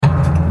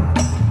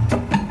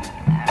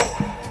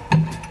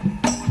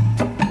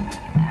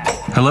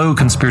Hello,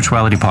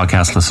 Conspirituality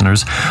Podcast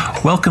listeners.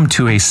 Welcome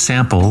to a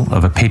sample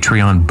of a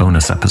Patreon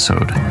bonus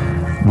episode.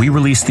 We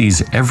release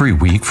these every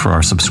week for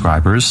our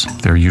subscribers.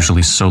 They're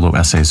usually solo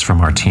essays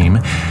from our team.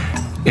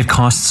 It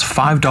costs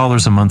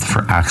 $5 a month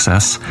for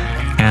access,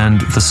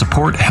 and the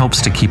support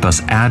helps to keep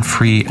us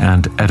ad-free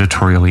and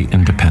editorially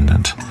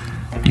independent.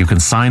 You can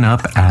sign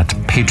up at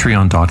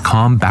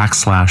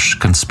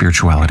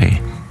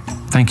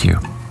patreon.com/conspirituality. Thank you.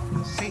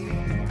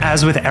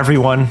 As with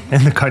everyone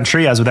in the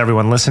country, as with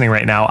everyone listening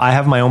right now, I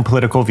have my own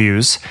political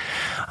views.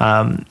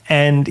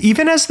 And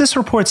even as this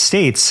report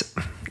states,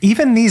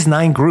 even these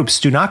 9 groups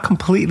do not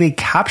completely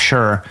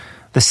capture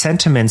the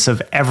sentiments of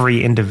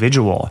every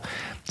individual.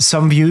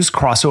 Some views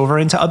cross over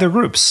into other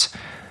groups.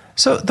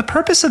 So the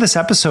purpose of this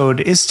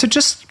episode is to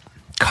just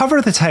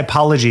cover the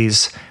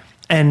typologies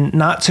and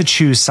not to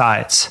choose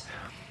sides.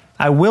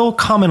 I will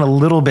comment a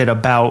little bit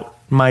about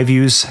my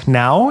views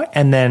now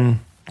and then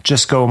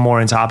just go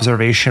more into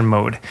observation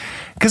mode,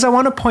 because I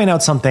want to point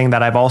out something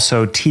that I've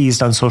also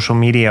teased on social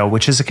media,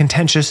 which is a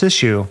contentious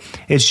issue.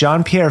 It's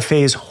Jean-Pierre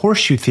Faye's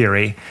Horseshoe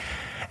theory,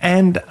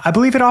 and I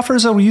believe it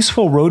offers a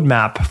useful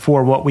roadmap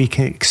for what we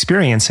can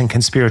experience in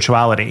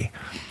conspirituality.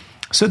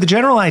 So the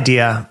general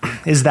idea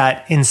is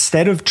that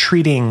instead of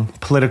treating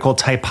political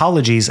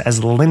typologies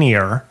as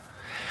linear,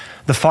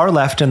 the far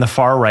left and the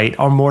far right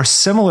are more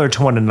similar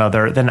to one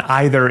another than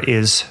either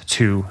is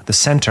to the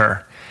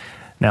center.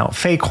 Now,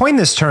 Faye coined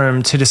this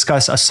term to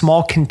discuss a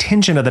small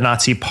contingent of the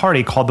Nazi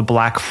Party called the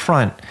Black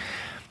Front,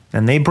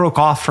 and they broke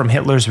off from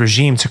Hitler's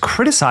regime to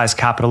criticize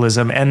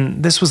capitalism,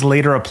 and this was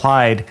later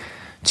applied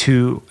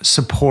to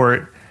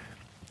support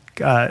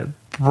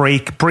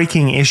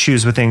breaking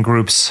issues within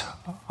groups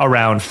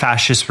around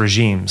fascist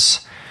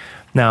regimes.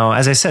 Now,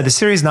 as I said, the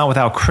series is not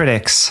without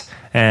critics,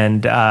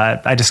 and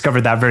I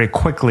discovered that very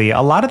quickly.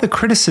 A lot of the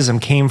criticism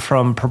came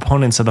from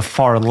proponents of the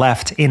far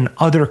left in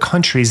other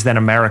countries than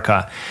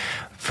America,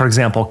 for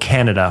example,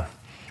 Canada.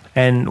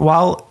 And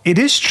while it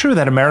is true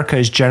that America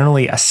is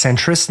generally a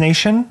centrist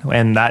nation,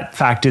 and that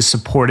fact is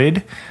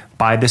supported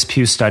by this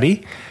Pew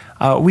study,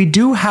 we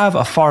do have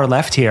a far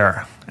left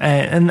here.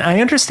 And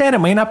I understand it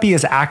may not be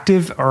as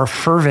active or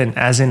fervent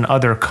as in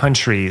other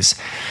countries,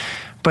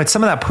 but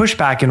some of that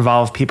pushback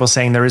involved people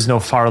saying there is no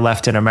far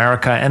left in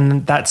America,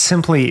 and that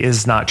simply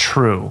is not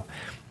true.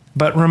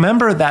 But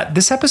remember that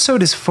this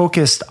episode is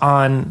focused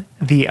on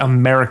the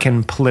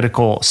American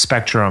political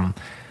spectrum.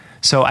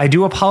 So I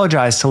do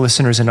apologize to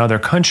listeners in other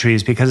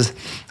countries, because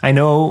I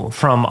know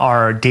from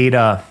our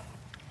data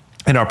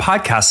in our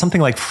podcast,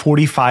 something like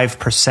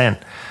 45%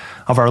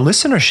 of our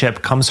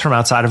listenership comes from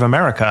outside of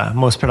America,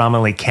 most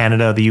predominantly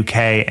Canada, the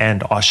UK,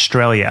 and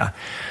Australia.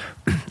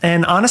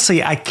 And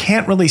honestly, I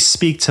can't really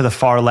speak to the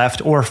far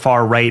left or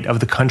far right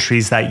of the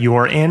countries that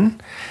you're in.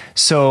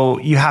 So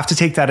you have to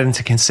take that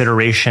into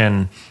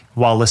consideration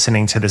while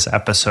listening to this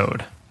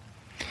episode.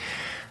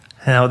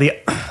 Now, the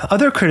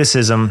other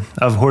criticism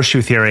of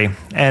Horseshoe theory,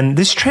 and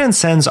this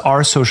transcends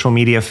our social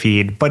media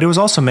feed, but it was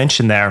also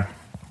mentioned there,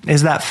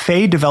 is that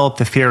Faye developed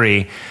the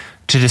theory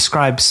to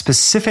describe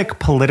specific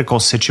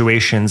political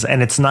situations,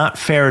 and it's not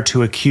fair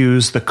to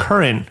accuse the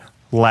current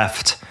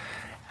left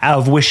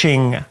of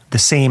wishing the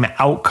same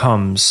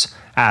outcomes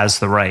as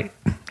the right.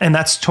 And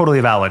that's totally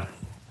valid.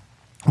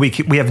 We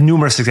have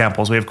numerous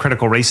examples. We have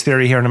critical race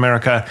theory here in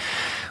America.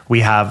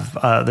 We have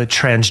the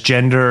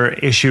transgender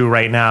issue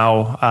right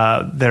now.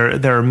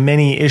 There are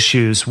many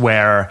issues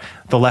where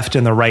the left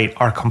and the right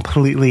are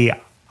completely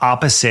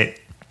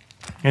opposite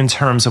in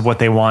terms of what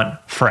they want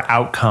for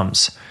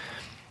outcomes.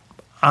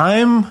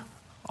 I'm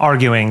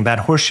arguing that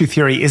horseshoe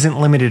theory isn't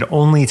limited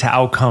only to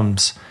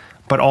outcomes,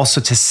 but also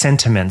to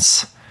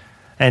sentiments,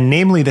 and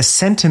namely the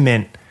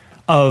sentiment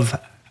of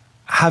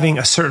having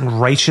a certain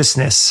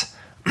righteousness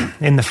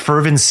in the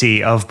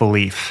fervency of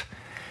belief.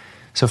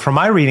 So from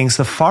my readings,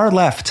 the far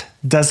left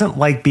doesn't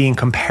like being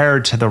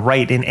compared to the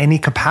right in any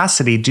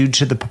capacity due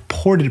to the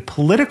purported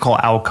political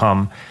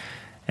outcome.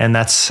 And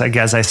that's,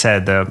 as I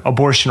said, the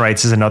abortion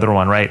rights is another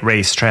one, right?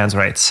 Race, trans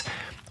rights,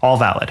 all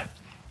valid.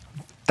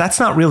 That's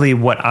not really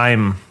what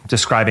I'm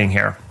describing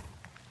here,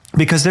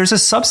 because there's a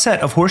subset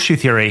of horseshoe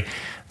theory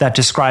that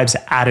describes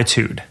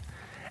attitude.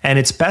 And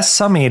it's best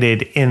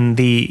summated in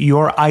the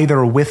 "you're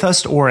either with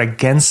us or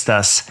against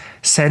us"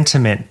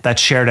 sentiment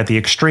that's shared at the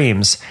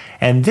extremes.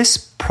 And this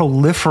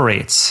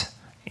proliferates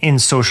in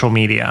social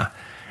media.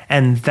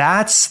 And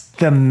that's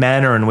the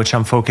manner in which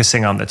I'm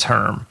focusing on the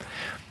term.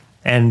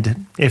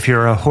 And if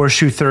you're a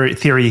horseshoe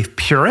theory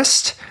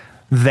purist,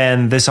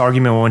 then this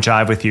argument won't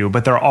jive with you.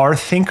 But there are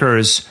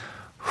thinkers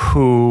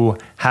who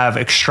have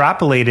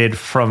extrapolated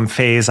from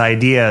Faye's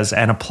ideas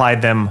and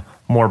applied them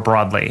more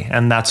broadly.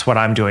 And that's what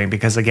I'm doing,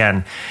 because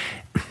again,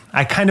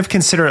 I kind of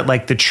consider it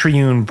like the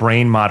triune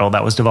brain model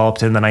that was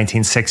developed in the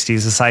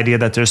 1960s, this idea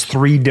that there's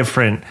 3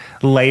 different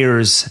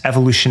layers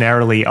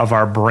evolutionarily of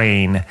our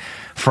brain,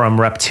 from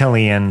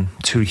reptilian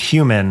to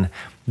human,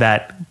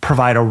 that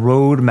provide a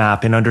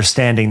roadmap in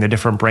understanding the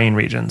different brain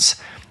regions.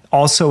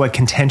 Also a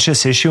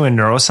contentious issue in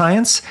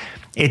neuroscience.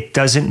 It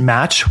doesn't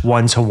match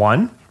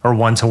 1-to-1 or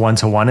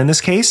 1-to-1-to-1 in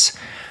this case,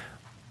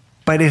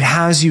 but it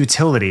has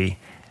utility.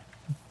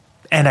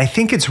 And I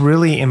think it's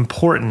really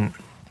important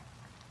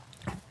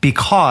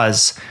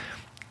because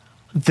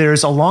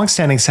there's a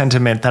longstanding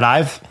sentiment that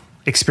I've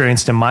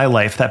experienced in my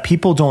life that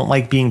people don't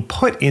like being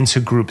put into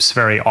groups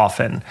very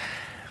often.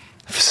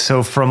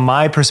 So from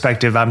my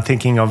perspective, I'm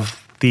thinking of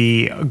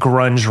the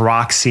grunge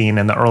rock scene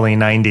in the early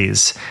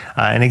 90s.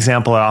 An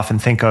example I often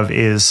think of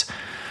is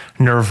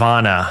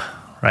Nirvana,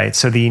 right?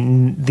 So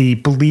the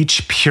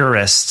Bleach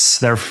purists,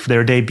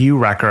 their debut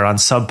record on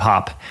Sub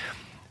Pop,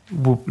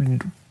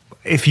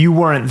 if you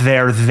weren't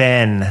there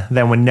then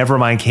when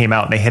Nevermind came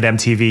out and they hit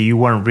MTV, you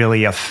weren't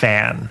really a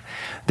fan.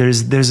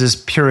 There's this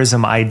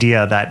purism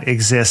idea that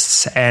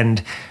exists,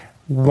 and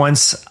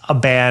once a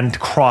band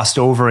crossed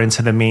over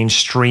into the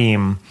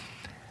mainstream,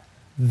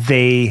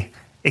 they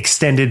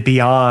extended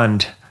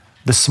beyond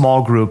the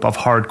small group of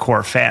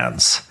hardcore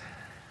fans.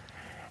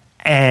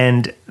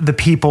 And the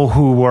people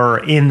who were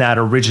in that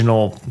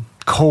original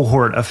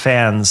cohort of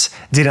fans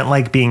didn't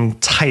like being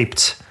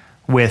typed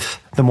with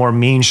the more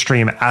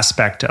mainstream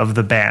aspect of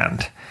the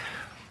band.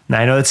 Now,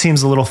 I know it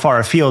seems a little far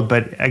afield,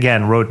 but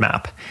again,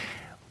 roadmap.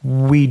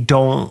 We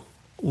don't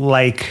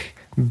like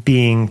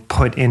being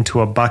put into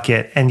a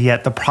bucket, and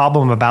yet the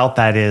problem about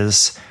that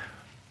is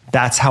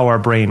that's how our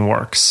brain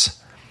works.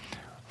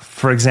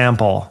 For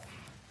example,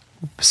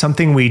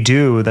 something we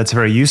do that's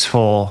very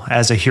useful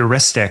as a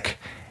heuristic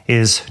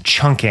is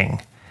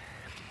chunking.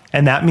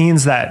 And that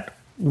means that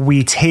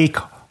we take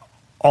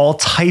all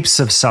types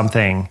of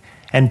something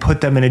and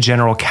put them in a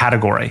general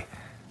category.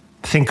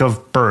 Think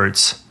of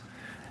birds.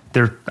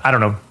 There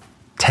are,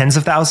 tens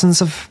of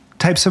thousands of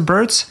types of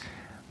birds.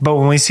 But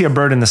when we see a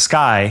bird in the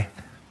sky,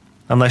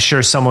 unless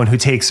you're someone who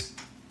takes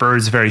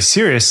birds very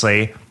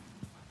seriously,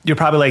 you're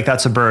probably like,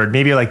 that's a bird.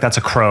 Maybe you're like, that's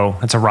a crow,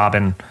 it's a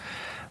robin.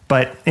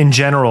 But in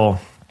general,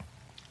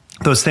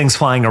 those things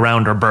flying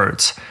around are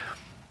birds.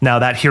 Now,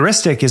 that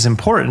heuristic is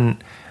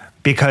important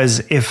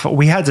because if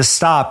we had to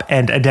stop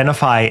and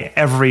identify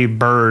every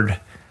bird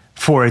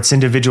for its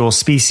individual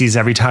species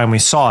every time we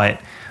saw it,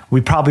 we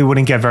probably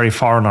wouldn't get very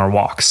far on our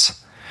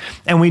walks.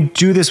 And we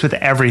do this with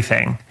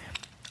everything.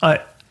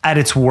 At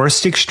its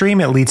worst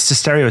extreme, it leads to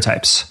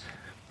stereotypes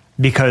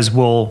because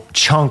we'll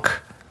chunk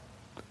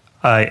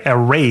a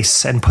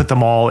race and put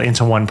them all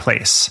into one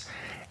place.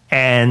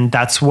 And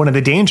that's one of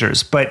the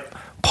dangers. But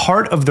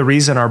part of the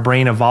reason our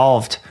brain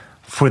evolved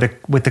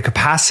with the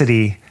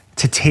capacity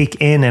to take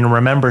in and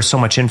remember so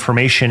much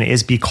information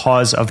is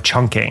because of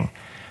chunking.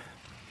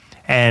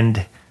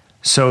 And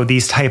so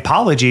these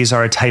typologies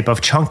are a type of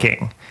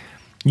chunking.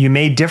 You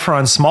may differ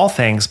on small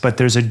things, but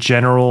there's a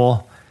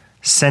general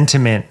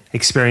sentiment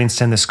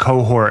experienced in this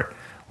cohort,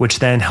 which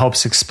then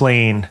helps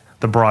explain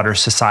the broader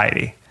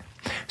society.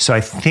 So I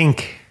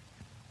think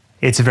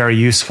it's very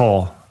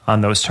useful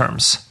on those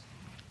terms.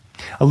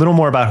 A little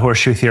more about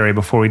horseshoe theory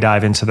before we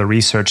dive into the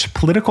research.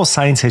 Political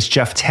scientist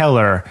Jeff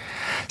Taylor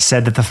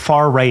said that the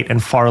far right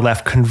and far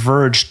left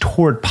converge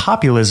toward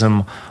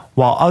populism,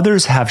 while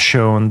others have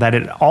shown that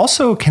it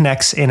also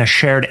connects in a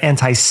shared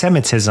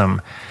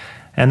anti-Semitism.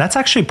 And that's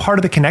actually part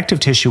of the connective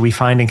tissue we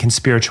find in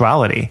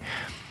conspirituality.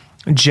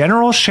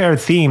 General shared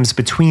themes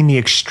between the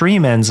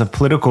extreme ends of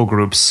political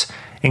groups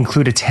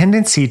include a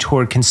tendency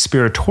toward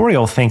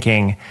conspiratorial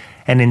thinking,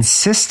 an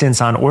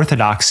insistence on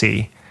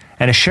orthodoxy,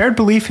 and a shared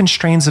belief in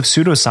strains of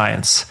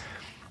pseudoscience.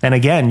 And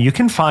again, you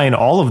can find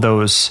all of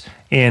those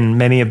in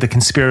many of the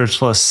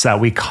conspiritualists that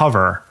we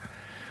cover.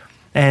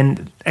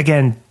 And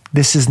again,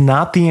 this is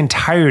not the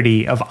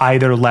entirety of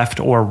either left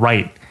or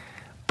right,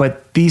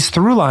 but these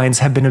through lines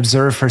have been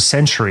observed for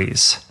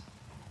centuries.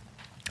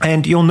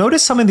 And you'll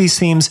notice some of these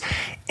themes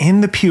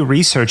in the Pew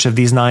research of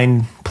these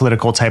 9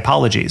 political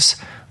typologies.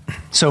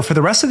 So for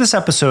the rest of this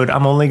episode,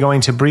 I'm only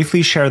going to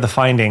briefly share the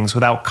findings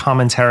without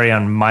commentary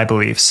on my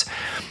beliefs,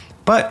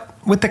 but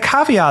with the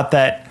caveat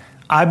that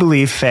I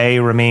believe Faye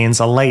remains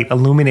a light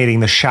illuminating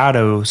the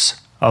shadows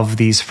of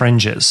these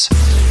fringes.